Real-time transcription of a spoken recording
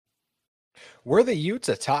Were the Utes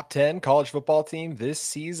a top 10 college football team this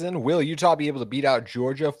season? Will Utah be able to beat out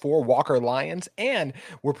Georgia for Walker Lions? And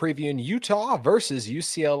we're previewing Utah versus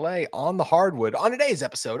UCLA on the hardwood on today's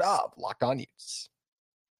episode of Locked On Utes.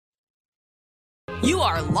 You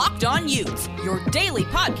are Locked On Utes, your daily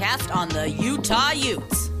podcast on the Utah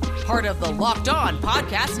Utes. Part of the Locked On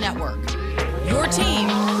Podcast Network. Your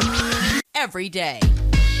team every day.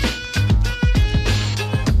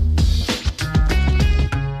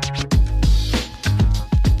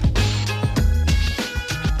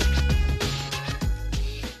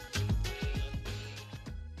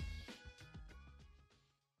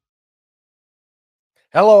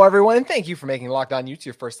 Hello, everyone, and thank you for making Locked On Utes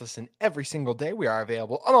your first listen every single day. We are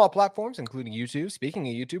available on all platforms, including YouTube. Speaking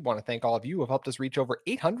of YouTube, I want to thank all of you who have helped us reach over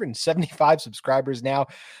 875 subscribers now.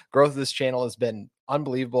 Growth of this channel has been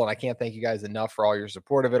unbelievable, and I can't thank you guys enough for all your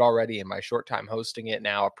support of it already in my short time hosting it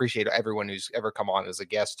now. I appreciate everyone who's ever come on as a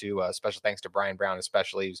guest, too. Special thanks to Brian Brown,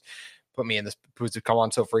 especially, who's put me in this, who's come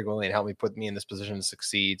on so frequently and helped me put me in this position to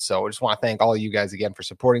succeed. So I just want to thank all of you guys again for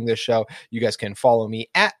supporting this show. You guys can follow me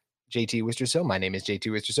at JT Wistersill. My name is JT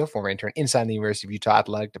Wistersill, former intern inside the University of Utah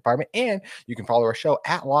Athletic Department, and you can follow our show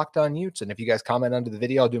at Locked On Utes. And if you guys comment under the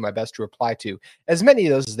video, I'll do my best to reply to as many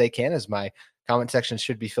of those as they can, as my comment section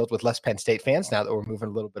should be filled with less Penn State fans now that we're moving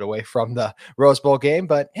a little bit away from the Rose Bowl game.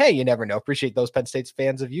 But hey, you never know. Appreciate those Penn State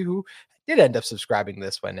fans of you who did end up subscribing to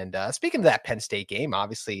this one. And speaking of that Penn State game,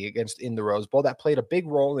 obviously in the Rose Bowl, that played a big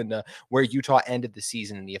role in where Utah ended the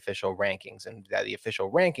season in the official rankings. And the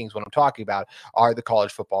official rankings, what I'm talking about, are the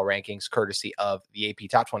college football rankings, courtesy of the AP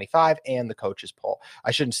Top 25 and the coaches poll.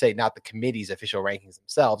 I shouldn't say not the committee's official rankings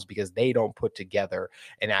themselves, because they don't put together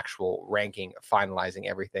an actual ranking finalizing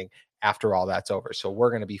everything after all that's over. So we're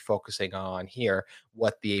going to be focusing on here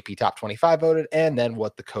what the AP Top 25 voted and then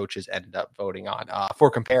what the coaches ended up voting on. For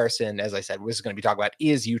comparison, as I said, we're going to be talking about,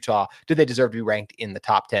 is Utah, do they deserve to be ranked in the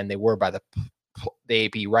top 10? They were by the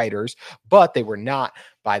AP writers, but they were not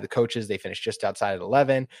by the coaches. They finished just outside at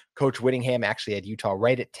 11. Coach Whittingham actually had Utah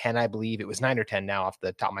right at 10, I believe. It was 9 or 10 now off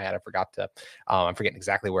the top of my head. I'm forgetting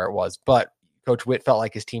exactly where it was, but Coach Witt felt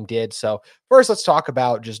like his team did. So first, let's talk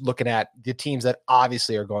about just looking at the teams that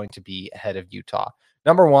obviously are going to be ahead of Utah.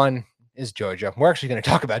 Number one is Georgia. We're actually going to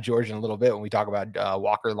talk about Georgia in a little bit when we talk about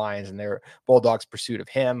Walker Lions and their Bulldogs' pursuit of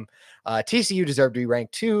him. TCU deserved to be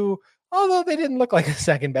ranked 2, although they didn't look like the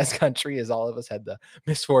second best country, as all of us had the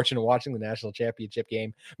misfortune of watching the national championship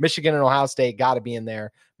game. Michigan and Ohio State got to be in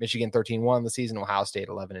there. Michigan 13-1 the season, Ohio State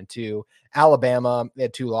 11-2. Alabama, they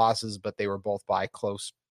had 2 losses, but they were both by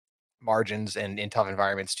close margins and in tough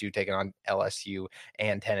environments too, taking on LSU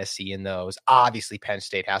and Tennessee in those. Obviously, Penn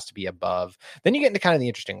State has to be above. Then you get into kind of the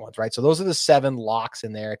interesting ones, right? So those are the 7 locks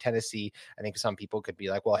in there. Tennessee, I think some people could be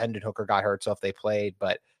like, well, Hendon Hooker got hurt, so if they played,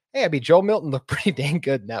 but hey, I mean, Joe Milton looked pretty dang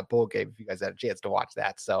good in that bowl game if you guys had a chance to watch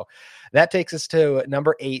that. So that takes us to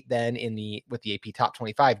number 8 then with the AP Top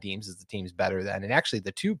 25 teams, is the teams better than. And actually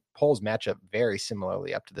the 2 polls match up very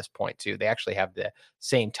similarly up to this point too. They actually have the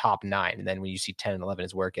same top 9. And then when you see 10 and 11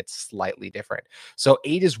 is where it gets slightly different. So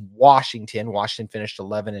 8 is Washington. Washington finished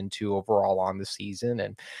 11-2 overall on the season.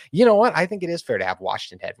 And you know what? I think it is fair to have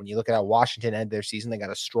Washington head. When you look at how Washington ended their season, they got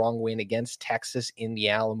a strong win against Texas in the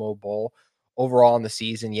Alamo Bowl. Overall in the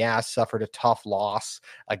season, suffered a tough loss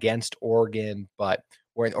against Oregon,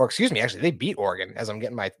 actually they beat Oregon, as I'm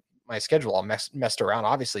getting my schedule all messed around.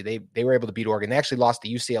 Obviously, they were able to beat Oregon. They actually lost to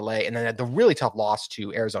UCLA and then had the really tough loss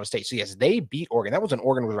to Arizona State. So yes, they beat Oregon. That was when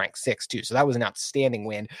Oregon was ranked 6 too. So that was an outstanding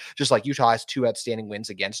win, just like Utah has 2 outstanding wins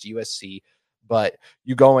against USC. But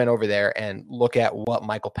you go in over there and look at what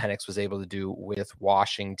Michael Penix was able to do with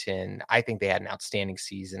Washington. I think they had an outstanding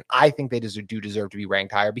season. I think they do deserve to be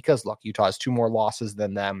ranked higher because, look, Utah has 2 more losses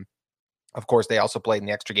than them. Of course, they also played in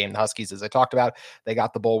the extra game. The Huskies, as I talked about, they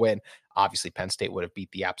got the bowl win. Obviously, Penn State would have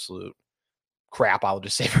beat the absolute crap, I'll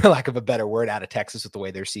just say, for lack of a better word, out of Texas with the way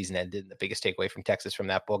their season ended. The biggest takeaway from Texas from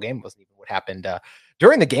that bowl game wasn't even what happened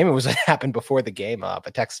during the game. It was what happened before the game.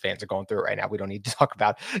 But Texas fans are going through it right now. We don't need to talk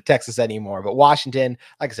about Texas anymore. But Washington,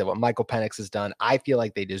 like I said, what Michael Penix has done, I feel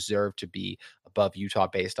like they deserve to be above Utah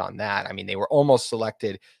based on that. I mean, they were almost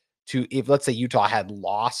selected to, if let's say Utah had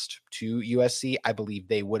lost to USC, I believe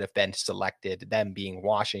they would have been selected, them being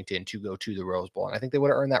Washington, to go to the Rose Bowl. And I think they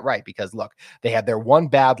would have earned that right because, look, they had their one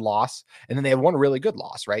bad loss and then they had one really good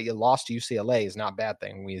loss, right? You lost to UCLA is not a bad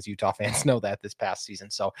thing. We as Utah fans know that this past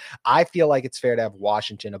season. So I feel like it's fair to have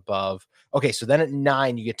Washington above. Okay, so then at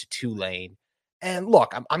 9, you get to Tulane. And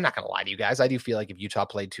look, I'm not going to lie to you guys. I do feel like if Utah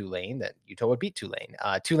played Tulane, that Utah would beat Tulane.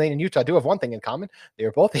 Tulane and Utah do have one thing in common. They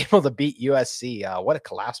were both able to beat USC. What a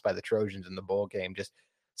collapse by the Trojans in the bowl game. Just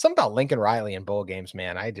something about Lincoln Riley in bowl games,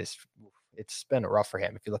 man. it's been rough for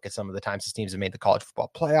him. If you look at some of the times his teams have made the college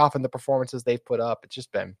football playoff and the performances they've put up, it's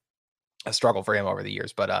just been a struggle for him over the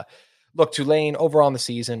years. But look, Tulane overall in the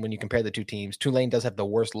season, when you compare the two teams, Tulane does have the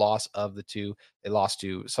worst loss of the two. They lost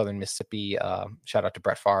to Southern Mississippi. Shout out to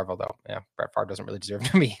Brett Favre, although Brett Favre doesn't really deserve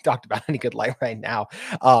to be talked about any good light right now.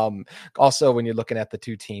 Also, when you're looking at the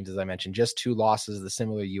two teams, as I mentioned, just two losses, the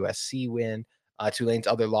similar USC win. Tulane's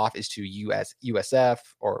other loss is to USF,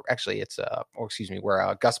 or actually it's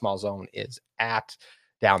where Gus Malzahn is at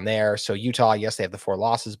down there. So Utah, yes, they have the 4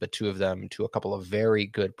 losses, but 2 of them to a couple of very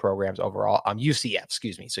good programs overall. UCF,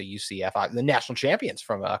 So UCF, the national champions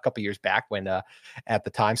from a couple years back when at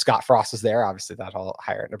the time Scott Frost was there. Obviously that whole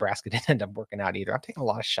hire at Nebraska didn't end up working out either. I'm taking a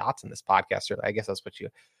lot of shots in this podcast. Really. I guess that's what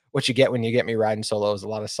you get when you get me riding solos, a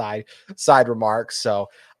lot of side remarks. So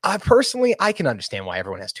personally, I can understand why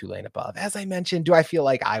everyone has Tulane above. As I mentioned, do I feel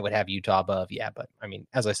like I would have Utah above? Yeah, but I mean,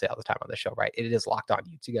 as I say all the time on the show, right? It is Locked On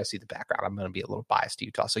Utes. You guys see the background. I'm going to be a little biased to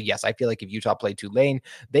Utah. So yes, I feel like if Utah played Tulane,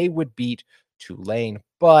 they would beat Tulane.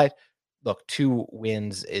 But look, 2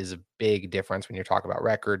 wins is a big difference when you're talking about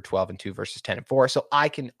record, 12-2 versus 10-4. So I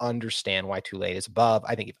can understand why Tulane is above.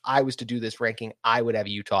 I think if I was to do this ranking, I would have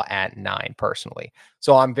Utah at 9 personally.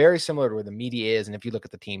 So I'm very similar to where the media is. And if you look at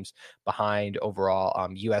the teams behind overall,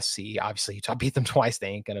 USC, obviously Utah beat them twice. They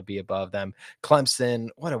ain't going to be above them. Clemson,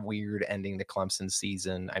 what a weird ending to Clemson's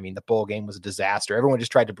season. I mean, the bowl game was a disaster. Everyone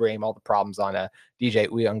just tried to blame all the problems on DJ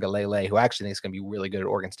Uiagalelei, who I actually think is going to be really good at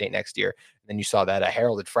Oregon State next year. And then you saw that a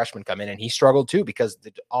heralded freshman come in, and he struggled too because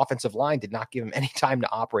the offensive line did not give him any time to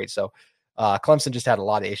operate. So Clemson just had a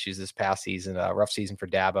lot of issues this past season. Rough season for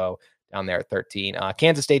Dabo down there at 13.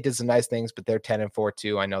 Kansas State did some nice things, but they're 10-4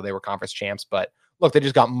 too. I know they were conference champs, but look, they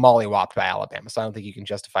just got mollywopped by Alabama. So I don't think you can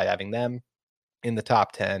justify having them in the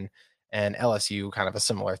top 10. And LSU, kind of a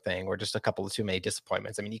similar thing, where just a couple of too many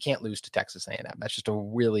disappointments. I mean, you can't lose to Texas A&M. That's just a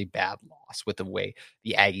really bad loss with the way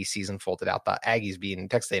the Aggie season folded out. The Aggies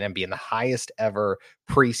Texas A&M being the highest ever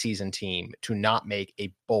preseason team to not make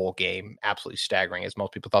a bowl game, absolutely staggering, as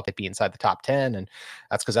most people thought they'd be inside the top 10. And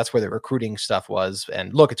that's because that's where the recruiting stuff was.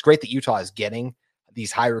 And look, it's great that Utah is getting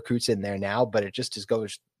these high recruits in there now, but it just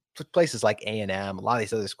goes places like A&M, a lot of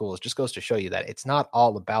these other schools, just goes to show you that it's not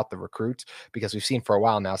all about the recruits, because we've seen for a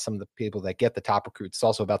while now some of the people that get the top recruits. It's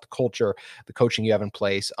also about the culture, the coaching you have in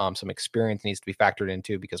place. Some experience needs to be factored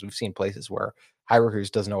into, because we've seen places where high recruits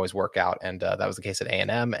doesn't always work out. And that was the case at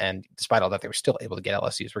A&M. And despite all that, they were still able to get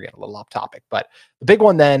LSUs. We're getting a little off topic, but the big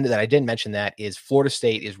one then that I didn't mention that is Florida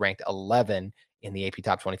State is ranked 11 in the AP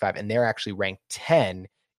top 25, and they're actually ranked 10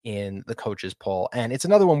 in the coaches poll. And it's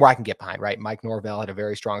another one where I can get behind, right? Mike Norvell had a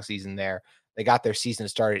very strong season there. They got their season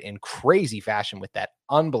started in crazy fashion with that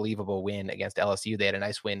unbelievable win against LSU. They had a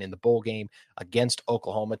nice win in the bowl game against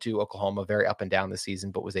Oklahoma too. Oklahoma very up and down this season,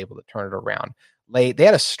 but was able to turn it around late. They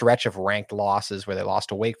had a stretch of ranked losses where they lost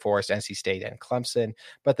to Wake Forest, NC State, and Clemson,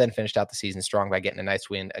 but then finished out the season strong by getting a nice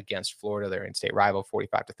win against Florida, their in-state rival,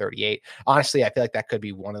 45-38. Honestly, I feel like that could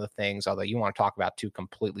be one of the things, although you want to talk about 2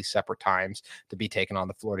 completely separate times to be taking on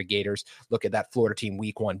the Florida Gators. Look at that Florida team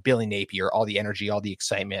week 1, Billy Napier, all the energy, all the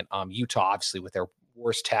excitement. Utah, obviously, with their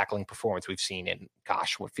worst tackling performance we've seen in,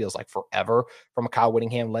 what feels like forever from a Kyle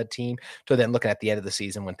Whittingham-led team, to then looking at the end of the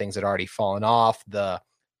season when things had already fallen off. The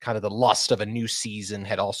kind of the lust of a new season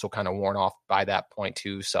had also kind of worn off by that point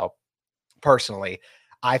too. So personally,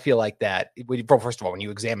 I feel like that, first of all, when you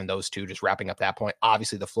examine those two, just wrapping up that point,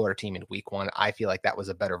 obviously the Florida team in week 1, I feel like that was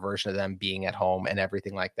a better version of them being at home and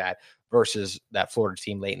everything like that, versus that Florida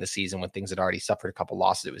team late in the season when things had already suffered a couple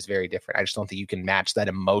losses. It was very different. I just don't think you can match that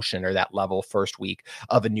emotion or that level first week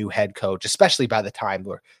of a new head coach, especially by the time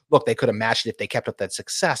where, look, they could have matched it if they kept up that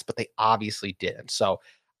success, but they obviously didn't. So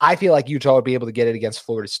I feel like Utah would be able to get it against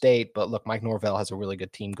Florida State, but look, Mike Norvell has a really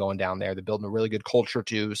good team going down there. They're building a really good culture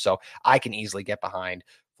too. So I can easily get behind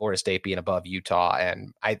Florida State being above Utah.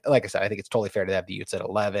 And like I said, I think it's totally fair to have the Utes at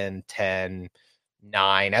 11, 10,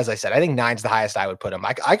 9. As I said, I think 9's the highest I would put them.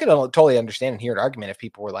 I could totally understand and hear an argument if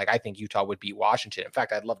people were like, I think Utah would beat Washington. In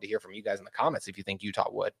fact, I'd love to hear from you guys in the comments if you think Utah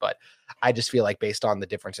would, but I just feel like based on the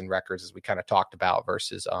difference in records, as we kind of talked about,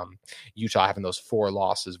 versus Utah having those 4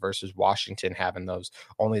 losses versus Washington having those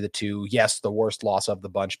only the 2, yes, the worst loss of the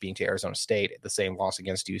bunch being to Arizona State, the same loss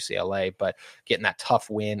against UCLA, but getting that tough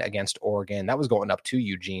win against Oregon, that was going up to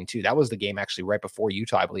Eugene too. That was the game actually right before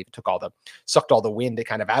Utah, I believe. It sucked all the wind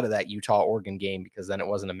kind of out of that Utah-Oregon game, because then it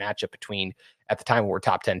wasn't a matchup between, at the time, we were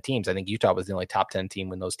top 10 teams. I think Utah was the only top 10 team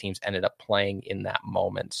when those teams ended up playing in that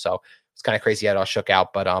moment. So It's kind of crazy how it all shook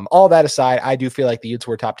out. But all that aside, I do feel like the Utes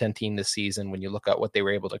were a top 10 team this season when you look at what they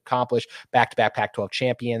were able to accomplish. Back-to-back Pac-12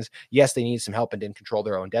 champions. Yes, they needed some help and didn't control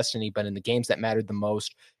their own destiny, but in the games that mattered the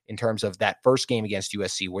most, in terms of that first game against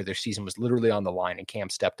USC, where their season was literally on the line, and Cam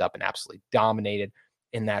stepped up and absolutely dominated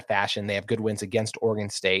in that fashion. They have good wins against Oregon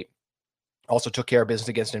State. Also took care of business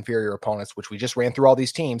against inferior opponents, which we just ran through all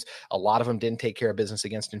these teams. A lot of them didn't take care of business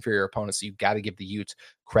against inferior opponents, so you've got to give the Utes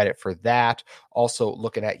credit for that. Also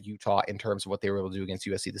looking at Utah in terms of what they were able to do against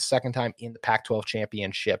USC the second time in the Pac-12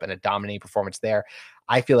 championship and a dominating performance there.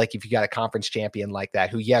 I feel like if you got a conference champion like that,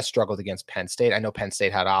 who, yes, struggled against Penn State. I know Penn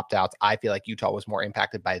State had opt-outs. I feel like Utah was more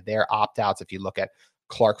impacted by their opt-outs. If you look at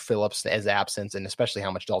Clark Phillips' absence, and especially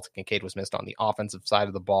how much Dalton Kincaid was missed on the offensive side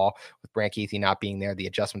of the ball, with Brant Kuithe not being there, the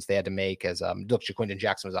adjustments they had to make, as look, Jaquindon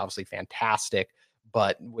Jackson was obviously fantastic,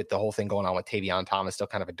 but with the whole thing going on with Tavion Thomas, still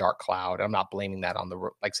kind of a dark cloud. I'm not blaming that on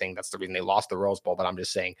saying that's the reason they lost the Rose Bowl, but I'm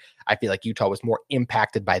just saying I feel like Utah was more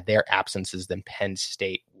impacted by their absences than Penn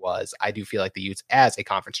State was. I do feel like the Utes, as a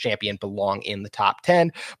conference champion, belong in the top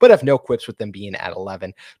 10, but have no quips with them being at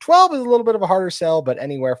 11. 12 is a little bit of a harder sell, but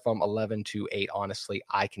anywhere from 11 to 8, honestly,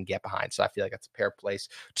 I can get behind. So I feel like that's a fair place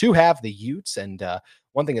to have the Utes. And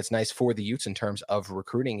one thing that's nice for the Utes in terms of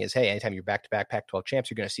recruiting is, hey, anytime you're back-to-back Pac-12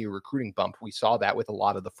 champs, you're going to see a recruiting bump. We saw that with a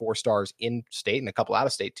lot of the 4 stars in state and a couple out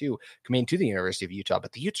of state too, coming to the University of Utah.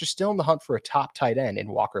 But the Utes are still in the hunt for a top tight end in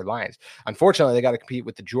Walker Lyons. Unfortunately, they got to compete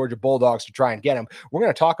with the Georgia Bulldogs to try and get him. We're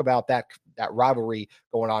going to talk about that rivalry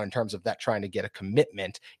going on in terms of that trying to get a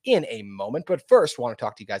commitment in a moment. But first, I want to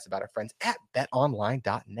talk to you guys about our friends at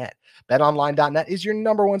betonline.net. Betonline.net is your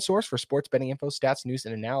number one source for sports betting info, stats, news,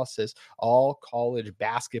 and analysis, all college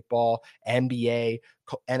basketball, NBA,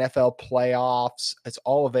 NFL playoffs. It's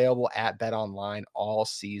all available at BetOnline all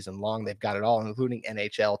season long. They've got it all, including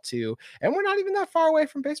NHL too. And we're not even that far away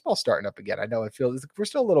from baseball starting up again. I know it feels we're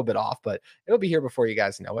still a little bit off, but it'll be here before you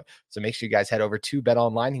guys know it. So make sure you guys head over to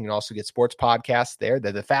BetOnline. You can also get sports podcasts there.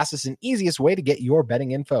 They're the fastest and easiest way to get your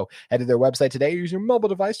betting info. Head to their website today or use your mobile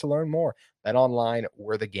device to learn more. BetOnline,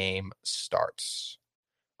 where the game starts.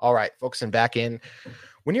 All right, focusing back in.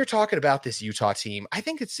 When you're talking about this Utah team, I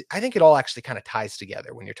think it all actually kind of ties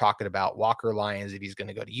together when you're talking about Walker Lyons, if he's going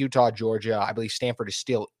to go to Utah, Georgia. I believe Stanford is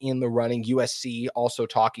still in the running. USC also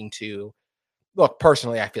talking to, look,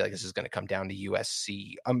 personally, I feel like this is going to come down to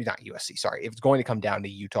USC. I mean, not USC, sorry. If it's going to come down to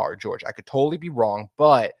Utah or Georgia, I could totally be wrong.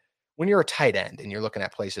 But when you're a tight end and you're looking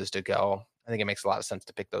at places to go, I think it makes a lot of sense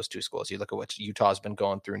to pick those two schools. You look at what Utah's been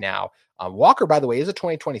going through now. Walker, by the way, is a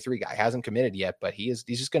 2023 guy. Hasn't committed yet, but he's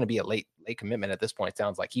just going to be a late commitment at this point. It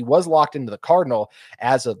sounds like he was locked into the Cardinal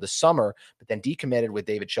as of the summer, but then decommitted with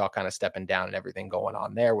David Shaw kind of stepping down and everything going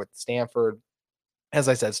on there with Stanford. As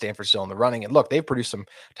I said, Stanford's still in the running. And look, they've produced some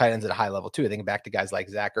tight ends at a high level too. I think back to guys like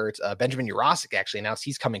Zach Ertz. Benjamin Urasic actually announced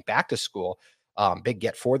he's coming back to school. Big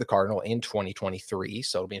get for the Cardinal in 2023.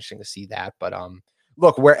 So it'll be interesting to see that. But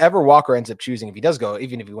look, wherever Walker ends up choosing, if he does go,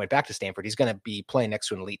 even if he went back to Stanford, he's going to be playing next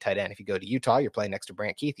to an elite tight end. If you go to Utah, you're playing next to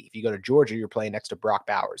Brant Kuithe. If you go to Georgia, you're playing next to Brock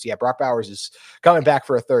Bowers. Yeah, Brock Bowers is coming back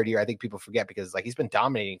for a third year. I think people forget because he's been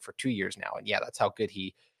dominating for 2 years now. And yeah, that's how good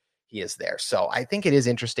he is there. So I think it is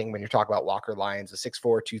interesting when you're talking about Walker Lyons, a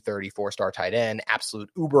 6'4", 230, 4-star tight end, absolute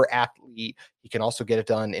uber athlete. He can also get it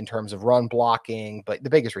done in terms of run blocking. But the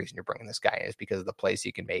biggest reason you're bringing this guy in is because of the plays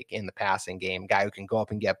he can make in the passing game. Guy who can go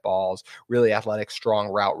up and get balls, really athletic, strong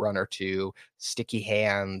route runner too, sticky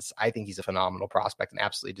hands. I think he's a phenomenal prospect and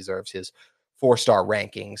absolutely deserves his 4-star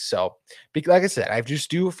rankings. So like I said, I just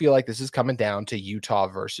do feel like this is coming down to Utah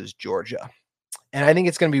versus Georgia. And I think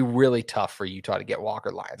it's going to be really tough for Utah to get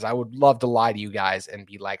Walker Lyons. I would love to lie to you guys and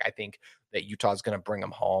be like, I think that Utah is going to bring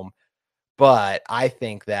him home. But I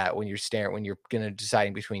think that when you're going to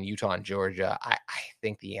deciding between Utah and Georgia, I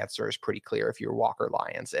think the answer is pretty clear if you're Walker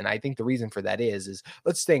Lyons. And I think the reason for that is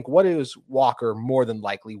let's think, what does Walker more than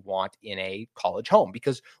likely want in a college home?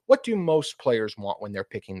 Because what do most players want when they're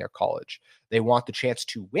picking their college? They want the chance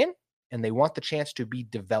to win, and they want the chance to be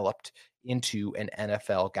developed into an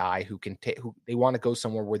NFL guy who can who they want to go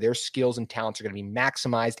somewhere where their skills and talents are going to be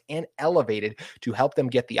maximized and elevated to help them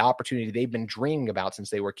get the opportunity they've been dreaming about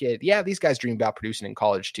since they were kids. Yeah, these guys dream about producing in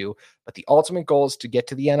college too, but the ultimate goal is to get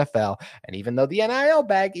to the NFL. And even though the NIL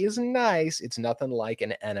bag is nice, it's nothing like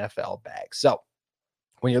an NFL bag. So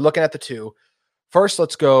when you're looking at the two, first,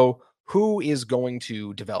 let's go, who is going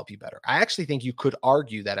to develop you better? I actually think you could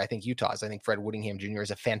argue that I think Utah's. I think Fred Whittingham Jr.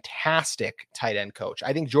 is a fantastic tight end coach.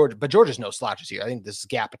 I think Georgia's no slouches here. I think this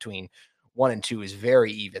gap between 1 and 2 is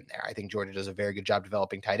very even there. I think Georgia does a very good job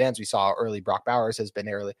developing tight ends. We saw early Brock Bowers has been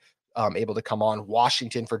able to come on.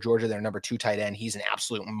 Washington for Georgia, their number 2 tight end. He's an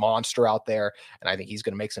absolute monster out there, and I think he's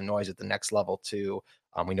going to make some noise at the next level too.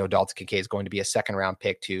 We know Dalton Kincaid is going to be a second-round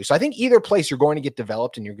pick too. So I think either place you're going to get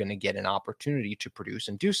developed and you're going to get an opportunity to produce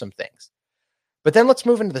and do some things. But then let's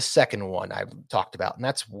move into the second one I talked about, and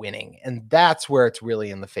that's winning. And that's where it's really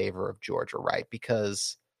in the favor of Georgia, right?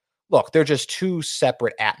 Because look, they're just two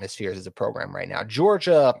separate atmospheres as a program right now.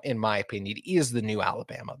 Georgia, in my opinion, is the new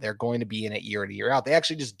Alabama. They're going to be in it year in, year out. They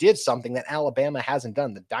actually just did something that Alabama hasn't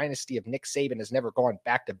done. The dynasty of Nick Saban has never gone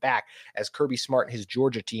back to back as Kirby Smart and his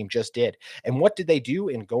Georgia team just did. And what did they do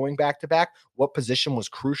in going back to back? What position was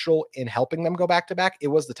crucial in helping them go back to back? It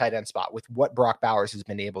was the tight end spot with what Brock Bowers has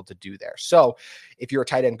been able to do there. So if you're a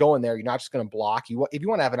tight end going there, you're not just going to block. If you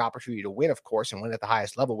want to have an opportunity to win, of course, and win at the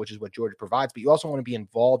highest level, which is what Georgia provides, but you also want to be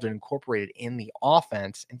involved and incorporated in the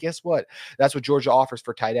offense. And guess what? That's what Georgia offers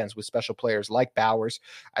for tight ends with special players like Bowers.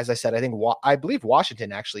 As I said, I believe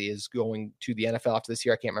Washington actually is going to the NFL after this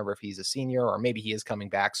year. I can't remember if he's a senior or maybe he is coming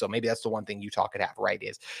back. So maybe that's the one thing Utah could have, right?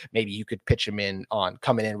 Is maybe you could pitch him in on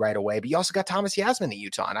coming in right away. But you also got Thomas Yasmin at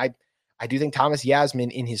Utah. And I do think Thomas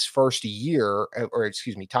Yasmin in his first year,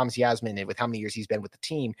 Thomas Yasmin, with how many years he's been with the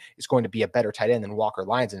team, is going to be a better tight end than Walker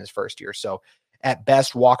Lyons in his first year. So at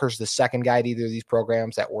best, Walker's the second guy to either of these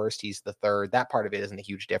programs. At worst, he's the third. That part of it isn't a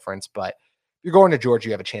huge difference, but if you're going to Georgia,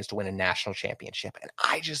 you have a chance to win a national championship. And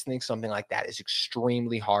I just think something like that is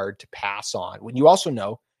extremely hard to pass on. When you also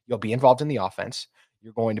know you'll be involved in the offense,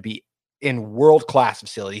 you're going to be in world-class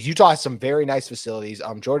facilities. Utah has some very nice facilities.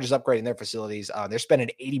 Georgia's upgrading their facilities. They're spending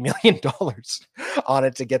 $80 million on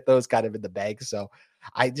it to get those kind of in the bank. So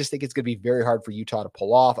I just think it's going to be very hard for Utah to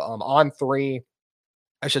pull off. On3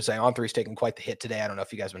 is taking quite the hit today. I don't know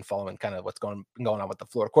if you guys have been following kind of what's going on with the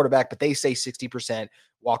Florida quarterback, but they say 60%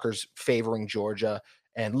 Walker's favoring Georgia.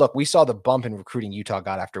 And look, we saw the bump in recruiting Utah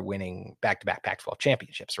got after winning back-to-back Pac-12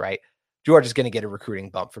 championships, right? Georgia's going to get a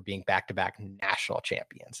recruiting bump for being back-to-back national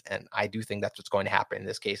champions. And I do think that's what's going to happen in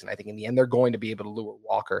this case. And I think in the end, they're going to be able to lure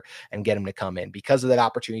Walker and get him to come in because of that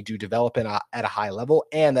opportunity to develop at a high level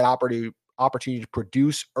and that opportunity to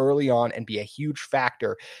produce early on and be a huge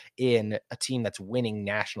factor in a team that's winning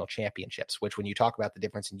national championships, which when you talk about the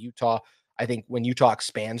difference in Utah, I think when Utah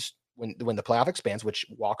expands, when the playoff expands, which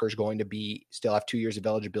Walker's going to be still have 2 years of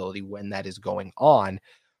eligibility when that is going on,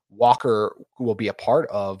 Walker will be a part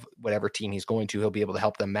of whatever team he's going to. He'll be able to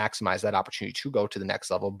help them maximize that opportunity to go to the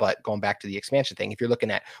next level. But going back to the expansion thing, if you're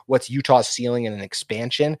looking at what's Utah's ceiling in an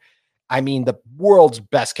expansion, I mean, the world's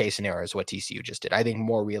best case scenario is what TCU just did. I think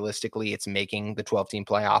more realistically, it's making the 12-team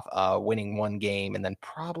playoff, winning one game, and then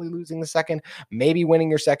probably losing the second, maybe winning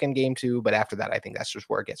your second game too. But after that, I think that's just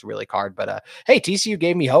where it gets really hard. But hey, TCU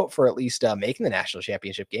gave me hope for at least making the national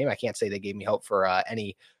championship game. I can't say they gave me hope for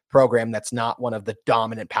any program that's not one of the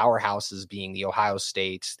dominant powerhouses, being the Ohio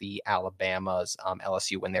States, the Alabamas,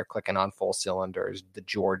 LSU when they're clicking on full cylinders, the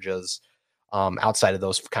Georgias. Outside of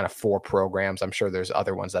those kind of 4 programs, I'm sure there's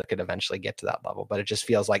other ones that could eventually get to that level, but it just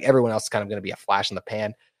feels like everyone else is kind of going to be a flash in the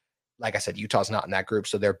pan. Like I said, Utah's not in that group,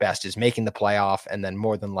 so their best is making the playoff and then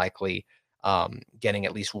more than likely getting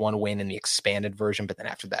at least one win in the expanded version, but then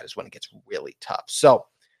after that is when it gets really tough. So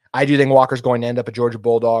I do think Walker's going to end up a Georgia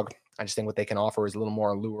Bulldog. I just think what they can offer is a little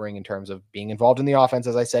more alluring in terms of being involved in the offense.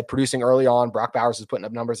 As I said, producing early on. Brock Bowers is putting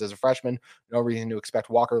up numbers as a freshman. No reason to expect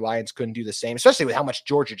Walker Lyons couldn't do the same, especially with how much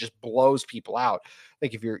Georgia just blows people out. I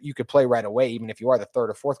think if you could play right away, even if you are the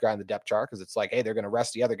 3rd or 4th guy on the depth chart, because it's like, hey, they're going to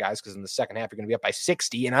rest the other guys because in the second half, you're going to be up by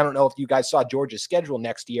 60. And I don't know if you guys saw Georgia's schedule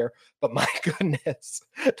next year, but my goodness,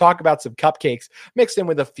 talk about some cupcakes mixed in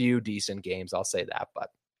with a few decent games. I'll say that, but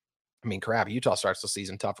I mean, crap, Utah starts the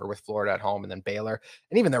season tougher with Florida at home and then Baylor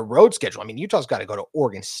and even their road schedule. I mean, Utah's got to go to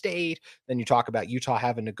Oregon State. Then you talk about Utah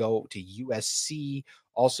having to go to USC.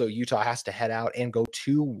 Also, Utah has to head out and go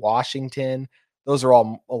to Washington. Those are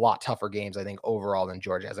all a lot tougher games, I think, overall than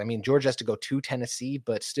Georgia has. I mean, Georgia has to go to Tennessee,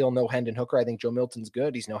 but still no Hendon Hooker. I think Joe Milton's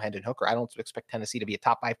good. He's no Hendon Hooker. I don't expect Tennessee to be a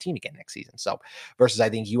top 5 team again next season. So versus I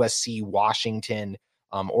think USC, Washington,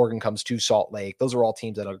 Oregon comes to Salt Lake. Those are all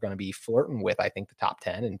teams that are going to be flirting with, I think, the top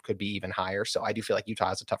 10 and could be even higher. So I do feel like Utah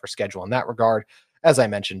has a tougher schedule in that regard. As I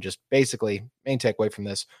mentioned, just basically main takeaway from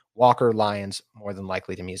this, Walker Lyons, more than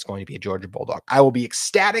likely to me, is going to be a Georgia Bulldog. I will be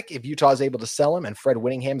ecstatic if Utah is able to sell him and Fred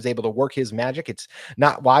Whittingham is able to work his magic. It's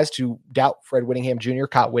not wise to doubt Fred Whittingham Jr.,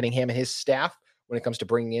 Kyle Whittingham and his staff when it comes to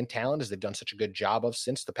bringing in talent, as they've done such a good job of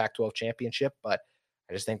since the Pac-12 championship. But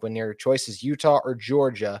I just think when your choice is Utah or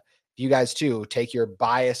Georgia, you guys too take your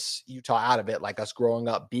bias Utah out of it, like us growing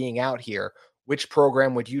up being out here, which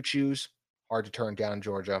program would you choose? Hard to turn down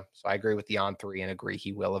Georgia. So I agree with the On3 and agree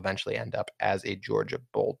he will eventually end up as a Georgia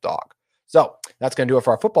Bulldog. So that's going to do it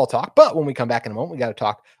for our football talk. But when we come back in a moment, we got to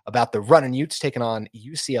talk about the Runnin' Utes taking on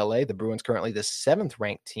UCLA. The Bruins currently the 7th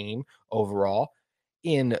ranked team overall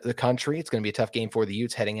in the country. It's going to be a tough game for the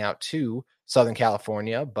Utes heading out to Southern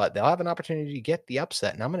California, but they'll have an opportunity to get the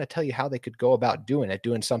upset. And I'm going to tell you how they could go about doing it,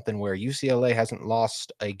 doing something where UCLA hasn't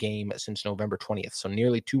lost a game since November 20th. So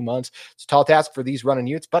nearly 2 months. It's a tall task for these Runnin'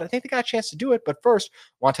 Utes, but I think they got a chance to do it. But first, I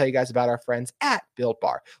want to tell you guys about our friends at Built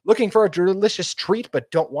Bar. Looking for a delicious treat,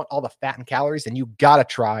 but don't want all the fat and calories? Then you got to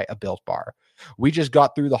try a Built Bar. We just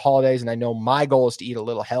got through the holidays, and I know my goal is to eat a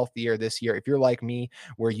little healthier this year. If you're like me,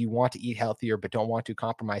 where you want to eat healthier but don't want to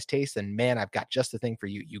compromise taste, then man, I've got just the thing for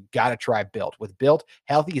you. You got to try Built. With Built,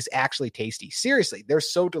 healthy is actually tasty. Seriously, they're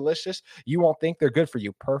so delicious, you won't think they're good for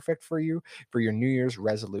you. Perfect for you for your New Year's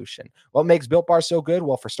resolution. What makes Built Bars so good?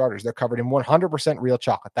 Well, for starters, they're covered in 100% real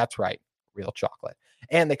chocolate. That's right, real chocolate.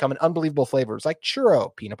 And they come in unbelievable flavors like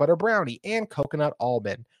churro, peanut butter brownie, and coconut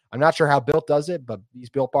almond. I'm not sure how Built does it, but these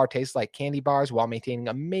Built Bar taste like candy bars while maintaining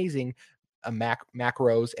amazing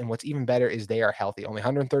macros. And what's even better is they are healthy. Only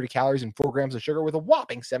 130 calories and 4 grams of sugar with a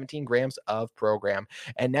whopping 17 grams of program.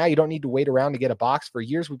 And now you don't need to wait around to get a box. For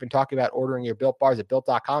years, we've been talking about ordering your Built Bars at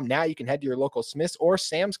Built.com. Now you can head to your local Smith's or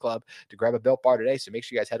Sam's Club to grab a Built Bar today. So make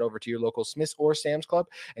sure you guys head over to your local Smith's or Sam's Club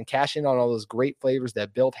and cash in on all those great flavors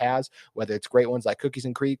that Built has, whether it's great ones like Cookies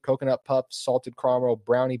and Cream, Coconut Puffs, Salted Caramel,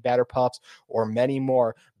 Brownie Batter Puffs, or many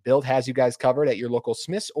more. Built has you guys covered at your local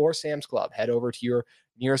Smith's or Sam's Club. Head over to your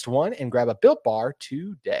nearest one and grab a Built Bar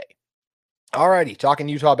today. Alrighty, talking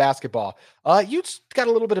Utah basketball. Utes got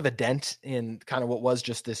a little bit of a dent in kind of what was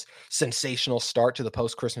just this sensational start to the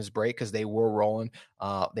post-Christmas break because they were rolling.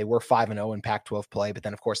 They were 5-0 in Pac-12 play, but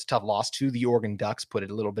then, of course, a tough loss to the Oregon Ducks put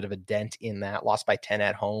a little bit of a dent in that. Lost by 10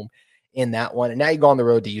 at home in that one. And now you go on the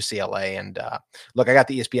road to UCLA. And look, I got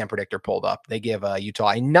the ESPN predictor pulled up. They give Utah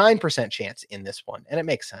a 9% chance in this one. And it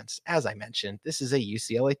makes sense. As I mentioned, this is a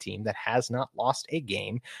UCLA team that has not lost a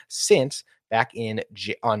game since back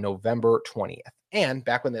on November 20th. And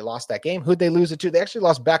back when they lost that game, who'd they lose it to? They actually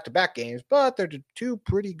lost back-to-back games, but they're two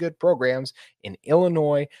pretty good programs in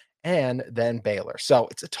Illinois and then Baylor. So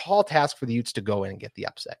it's a tall task for the Utes to go in and get the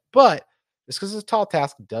upset. But just because it's a tall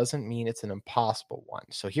task doesn't mean it's an impossible one.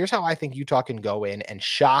 So here's how I think Utah can go in and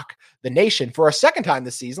shock the nation for a second time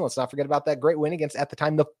this season. Let's not forget about that great win against, at the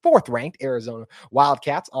time, the 4th-ranked Arizona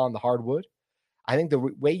Wildcats on the hardwood. I think the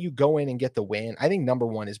way you go in and get the win, I think number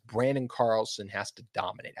one is Branden Carlson has to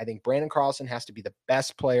dominate. I think Branden Carlson has to be the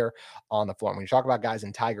best player on the floor. When you talk about guys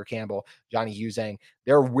in Tiger Campbell, Johnny Uzang,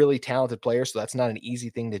 they're really talented players, so that's not an easy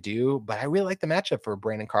thing to do. But I really like the matchup for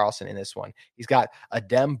Branden Carlson in this one. He's got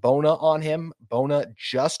Adem Bona on him. Bona,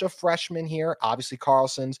 just a freshman here. Obviously,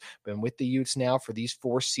 Carlson's been with the Utes now for these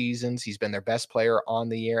 4 seasons. He's been their best player on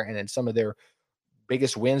the year, and in some of their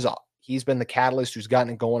biggest wins, he's been the catalyst who's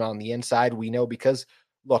gotten it going on the inside. We know because,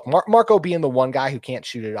 look, Marco being the one guy who can't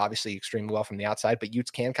shoot it obviously extremely well from the outside, but Utes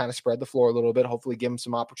can kind of spread the floor a little bit, hopefully give him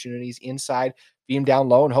some opportunities inside, feed him down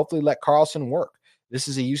low, and hopefully let Carlson work. This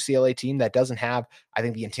is a UCLA team that doesn't have, I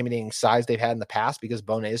think, the intimidating size they've had in the past because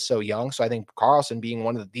Bona is so young. So I think Carlson, being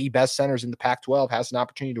one of the best centers in the Pac-12, has an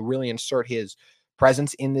opportunity to really insert his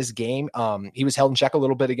presence in this game. He was held in check a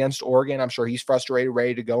little bit against Oregon. I'm sure he's frustrated,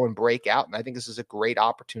 ready to go and break out. And I think this is a great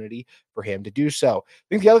opportunity for him to do so. I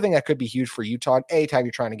think the other thing that could be huge for Utah, anytime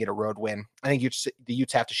you're trying to get a road win, I think the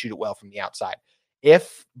Utes have to shoot it well from the outside.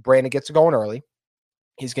 If Branden gets it going early,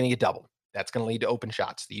 he's going to get doubled. That's going to lead to open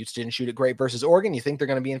shots. The Utes didn't shoot it great versus Oregon. You think they're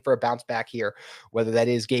going to be in for a bounce back here, whether that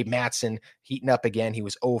is Gabe Matson heating up again. He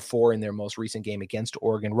was 0-4 in their most recent game against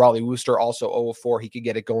Oregon. Raleigh Wooster also 0-4. He could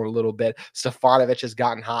get it going a little bit. Stefanovic has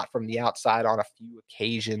gotten hot from the outside on a few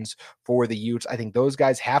occasions for the Utes. I think those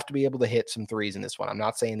guys have to be able to hit some threes in this one. I'm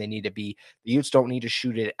not saying they need to be. The Utes don't need to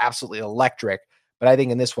shoot it absolutely electric, but I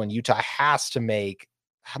think in this one, Utah has to make,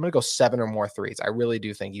 I'm going to go 7 or more threes. I really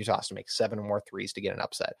do think Utah has to make 7 or more threes to get an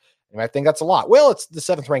upset. And I think that's a lot. Well, it's the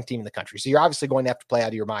 7th ranked team in the country. So you're obviously going to have to play out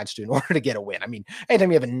of your minds too in order to get a win. I mean,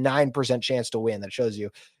 anytime you have a 9% chance to win, that shows you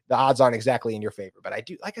the odds aren't exactly in your favor. But I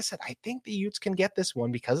do, like I said, I think the Utes can get this one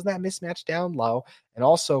because of that mismatch down low. And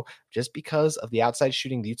also just because of the outside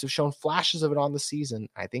shooting, the Utes have shown flashes of it on the season.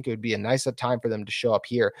 I think it would be a nice time for them to show up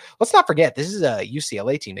here. Let's not forget, this is a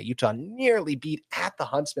UCLA team that Utah nearly beat at the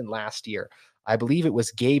Huntsman last year. I believe it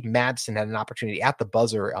was Gabe Madsen had an opportunity at the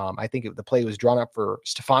buzzer. I think the play was drawn up for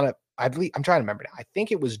Stefano. I believe, I'm trying to remember now. I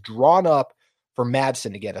think it was drawn up for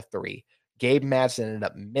Madsen to get a 3. Gabe Madsen ended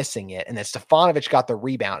up missing it, and then Stefanovic got the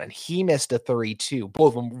rebound, and he missed a 3 too.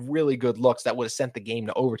 Both of them really good looks that would have sent the game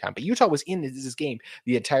to overtime. But Utah was in this game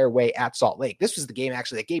the entire way at Salt Lake. This was the game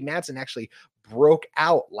actually that Gabe Madsen actually broke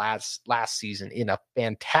out last season in a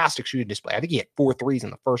fantastic shooting display. I think he hit 4 threes in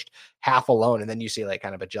the first half alone, and then UCLA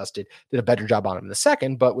kind of adjusted, did a better job on him in the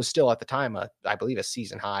second, but was still at the time, I believe, a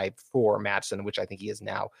season high for Madsen, which I think he is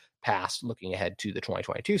now past looking ahead to the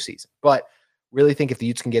 2022 season. But really think if the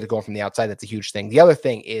Utes can get it going from the outside, that's a huge thing. The other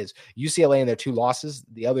thing is UCLA in their 2 losses,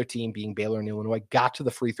 the other team being Baylor and Illinois, got to the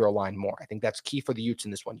free throw line more. I think that's key for the Utes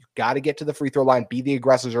in this one. You got to get to the free throw line, be the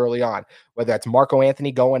aggressors early on, whether that's Marco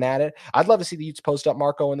Anthony going at it. I'd love to see the Utes post up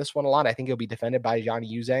Marco in this one a lot. I think he'll be defended by Johnny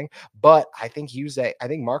Uzang, but I think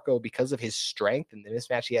Marco, because of his strength and the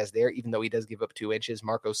mismatch he has there, even though he does give up 2 inches,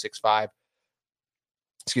 Marco 6'5",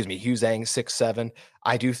 Uzang 6'7".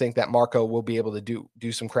 I do think that Marco will be able to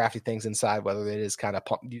do some crafty things inside, whether it is kind of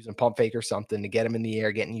using pump fake or something to get him in the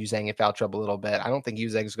air, getting Uzang in foul trouble a little bit. I don't think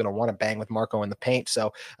Uzang is going to want to bang with Marco in the paint.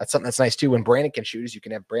 So that's something that's nice too. When Brandon can shoot, is you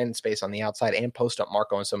can have Brandon space on the outside and post up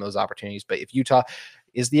Marco in some of those opportunities. But if Utah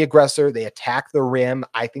is the aggressor, they attack the rim,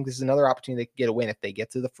 I think this is another opportunity they can get a win. If they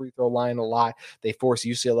get to the free throw line a lot, they force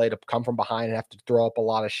UCLA to come from behind and have to throw up a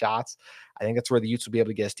lot of shots. I think that's where the Utes will be able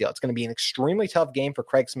to get a steal. It's going to be an extremely tough game for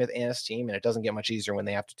Craig Smith and his team, and it doesn't get much easier when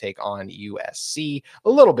they have to take on USC. A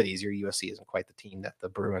little bit easier. USC isn't quite the team that the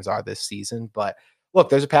Bruins are this season, but look,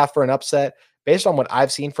 there's a path for an upset. Based on what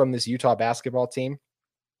I've seen from this Utah basketball team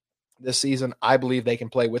this season, I believe they can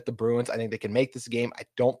play with the Bruins. I think they can make this game. I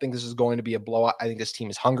don't think this is going to be a blowout. I think this team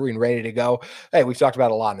is hungry and ready to go. Hey, we've talked about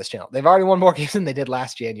it a lot on this channel. They've already won more games than they did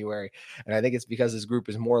last January, and I think it's because this group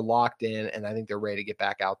is more locked in, and I think they're ready to get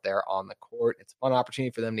back out there on the court. It's a fun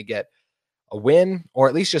opportunity for them to get a win, or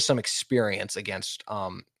at least just some experience against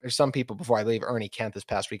there's some people. Before I leave, Ernie Kent this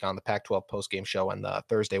past week on the Pac-12 postgame show and the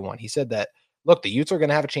Thursday one, he said that, look, the Utes are going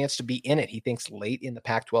to have a chance to be in it. He thinks late in the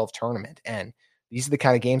Pac-12 tournament, and these are the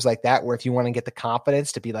kind of games like that where if you want to get the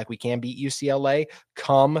confidence to be like, we can beat UCLA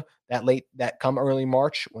come early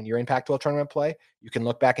March when you're in Pac-12 tournament play, you can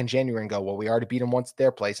look back in January and go, well, we already beat them once at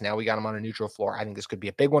their place. Now we got them on a neutral floor. I think this could be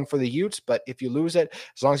a big one for the Utes, but if you lose it,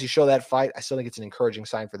 as long as you show that fight, I still think it's an encouraging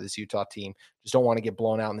sign for this Utah team. Just don't want to get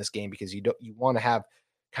blown out in this game, because you want to have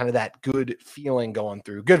kind of that good feeling going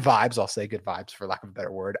through, good vibes. I'll say good vibes for lack of a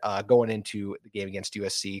better word, going into the game against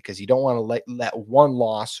USC, because you don't want to let one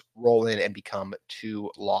loss roll in and become 2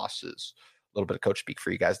 losses. A little bit of coach speak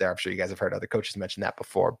for you guys there. I'm sure you guys have heard other coaches mention that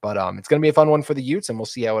before, but it's going to be a fun one for the Utes, and we'll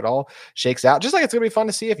see how it all shakes out. Just like it's going to be fun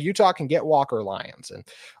to see if Utah can get Walker Lions and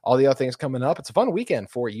all the other things coming up. It's a fun weekend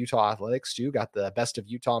for Utah athletics too. Got the Best of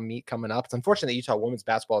Utah meet coming up. It's unfortunate that Utah women's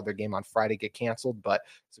basketball, their game on Friday, get canceled, but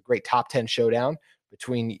it's a great top 10 showdown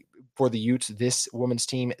for the Utes, this women's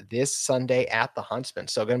team, this Sunday at the Huntsman.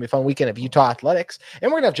 So going to be a fun weekend of Utah athletics. And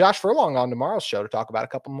we're going to have Josh Furlong on tomorrow's show to talk about a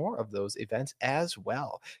couple more of those events as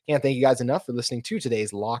well. Can't thank you guys enough for listening to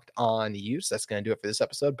today's Locked On Utes. That's going to do it for this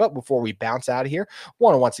episode. But before we bounce out of here,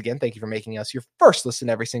 want to once again thank you for making us your first listen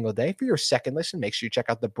every single day. For your second listen, make sure you check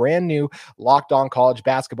out the brand new Locked On College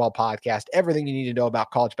Basketball podcast. Everything you need to know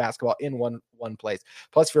about college basketball in one place.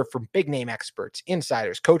 Plus, from big name experts,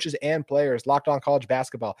 insiders, coaches, and players, Locked On College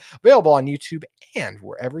Basketball, available on YouTube and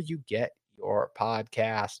wherever you get your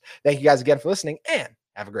podcast. Thank you guys again for listening, and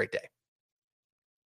have a great day.